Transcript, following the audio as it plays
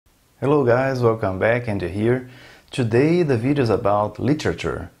Hello guys, welcome back, Andy here. Today the video is about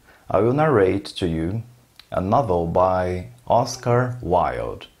literature. I will narrate to you a novel by Oscar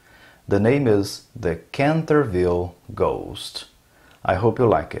Wilde. The name is The Canterville Ghost. I hope you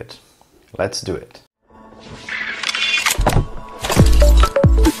like it. Let's do it.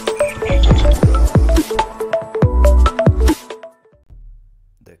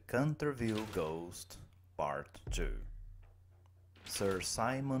 The Canterville Ghost, Part 2. Sir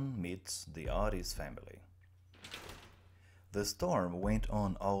Simon meets the Otis family. The storm went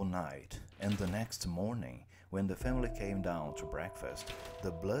on all night, and the next morning, when the family came down to breakfast, the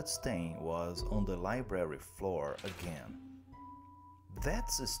blood stain was on the library floor again.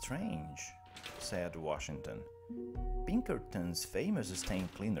 "That's strange," said Washington. "Pinkerton's famous stain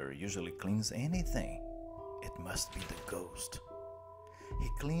cleaner usually cleans anything. It must be the ghost." He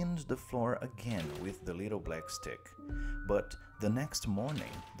cleaned the floor again with the little black stick, but the next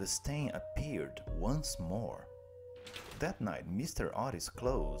morning the stain appeared once more. That night Mr. Otis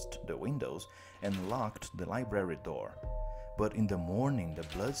closed the windows and locked the library door, but in the morning the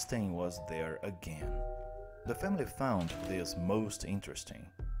blood stain was there again. The family found this most interesting.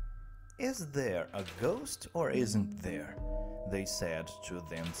 "Is there a ghost or isn't there?" they said to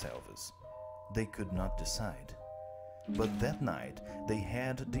themselves. They could not decide. But that night they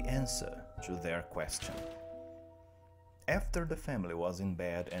had the answer to their question. After the family was in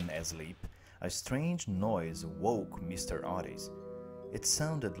bed and asleep, a strange noise woke Mr. Otis. It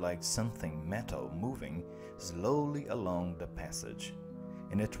sounded like something metal moving slowly along the passage,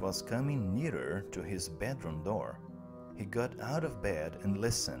 and it was coming nearer to his bedroom door. He got out of bed and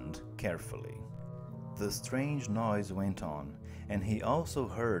listened carefully. The strange noise went on, and he also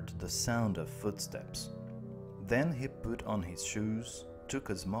heard the sound of footsteps. Then he put on his shoes, took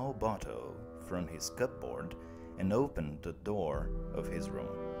a small bottle from his cupboard, and opened the door of his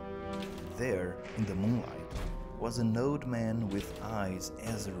room. There, in the moonlight, was an old man with eyes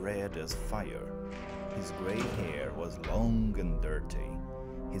as red as fire. His gray hair was long and dirty.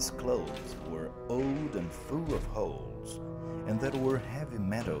 His clothes were old and full of holes, and there were heavy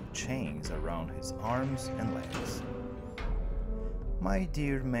metal chains around his arms and legs. "My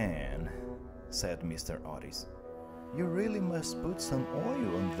dear man," said Mr. Otis, "you really must put some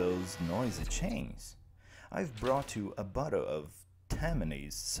oil on those noisy chains. I've brought you a bottle of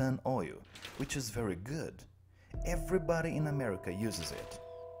Tammany's Sun Oil, which is very good. Everybody in America uses it.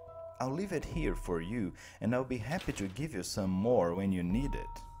 I'll leave it here for you, and I'll be happy to give you some more when you need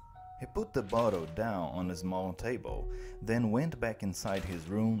it." He put the bottle down on a small table, then went back inside his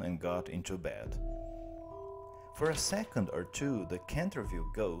room and got into bed. For a second or two, the Canterville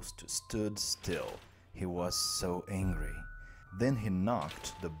Ghost stood still. He was so angry. Then he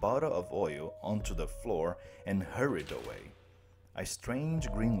knocked the bottle of oil onto the floor and hurried away. A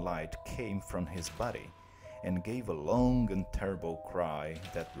strange green light came from his body and gave a long and terrible cry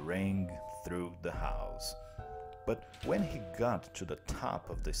that rang through the house. But when he got to the top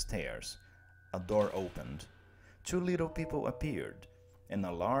of the stairs, a door opened. Two little people appeared, and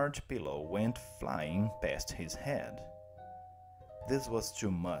a large pillow went flying past his head. This was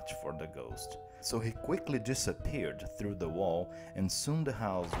too much for the ghost, so he quickly disappeared through the wall, and soon the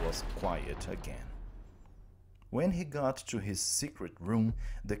house was quiet again. When he got to his secret room,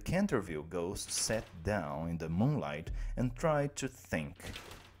 the Canterville Ghost sat down in the moonlight and tried to think.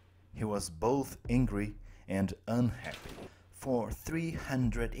 He was both angry and unhappy. "For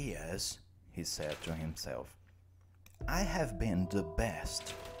 300 years, he said to himself, I have been the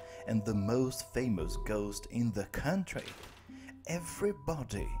best and the most famous ghost in the country.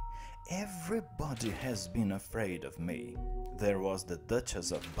 Everybody has been afraid of me. There was the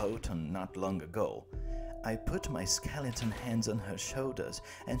Duchess of Bolton not long ago. I put my skeleton hands on her shoulders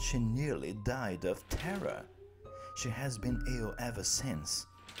and she nearly died of terror. She has been ill ever since.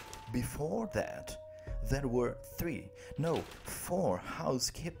 Before that, there were 4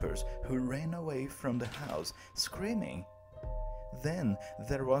 housekeepers who ran away from the house screaming. Then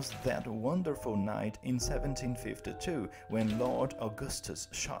there was that wonderful night in 1752 when Lord Augustus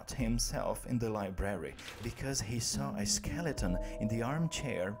shot himself in the library because he saw a skeleton in the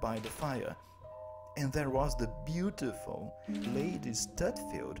armchair by the fire. And there was the beautiful Lady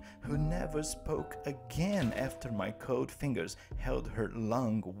Stutfield who never spoke again after my cold fingers held her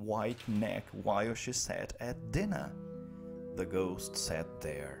long white neck while she sat at dinner." The ghost sat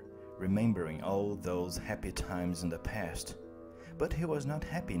there, remembering all those happy times in the past. But he was not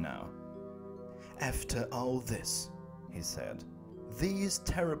happy now. "After all this," he said, "these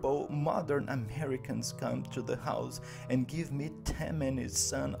terrible modern Americans come to the house and give me Tammany's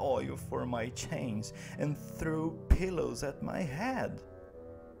Sun Oil for my chains and throw pillows at my head.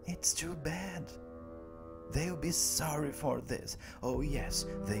 It's too bad. They'll be sorry for this. Oh yes,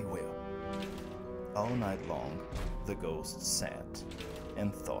 they will. All night long, the ghost sat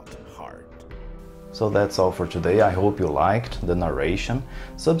and thought hard. So that's all for today. I hope you liked the narration.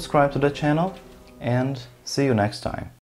 Subscribe to the channel and see you next time.